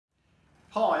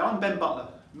Hi, I'm Ben Butler,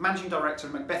 Managing Director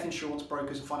of Macbeth Insurance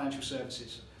Brokers and Financial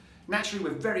Services. Naturally,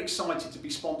 we're very excited to be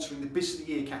sponsoring the Business of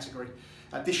the Year category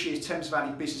at this year's Thames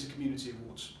Valley Business and Community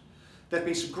Awards. There have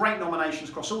been some great nominations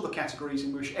across all the categories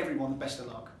and we wish everyone the best of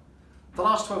luck. The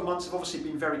last 12 months have obviously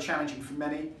been very challenging for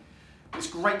many. It's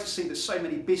great to see that so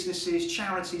many businesses,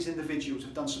 charities, individuals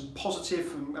have done some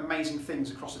positive and amazing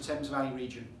things across the Thames Valley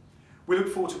region. We look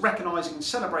forward to recognising and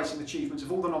celebrating the achievements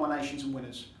of all the nominations and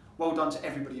winners. Well done to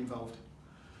everybody involved.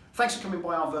 Thanks for coming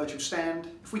by our virtual stand.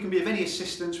 If we can be of any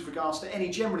assistance with regards to any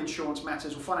general insurance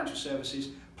matters or financial services,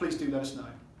 please do let us know.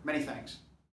 Many thanks.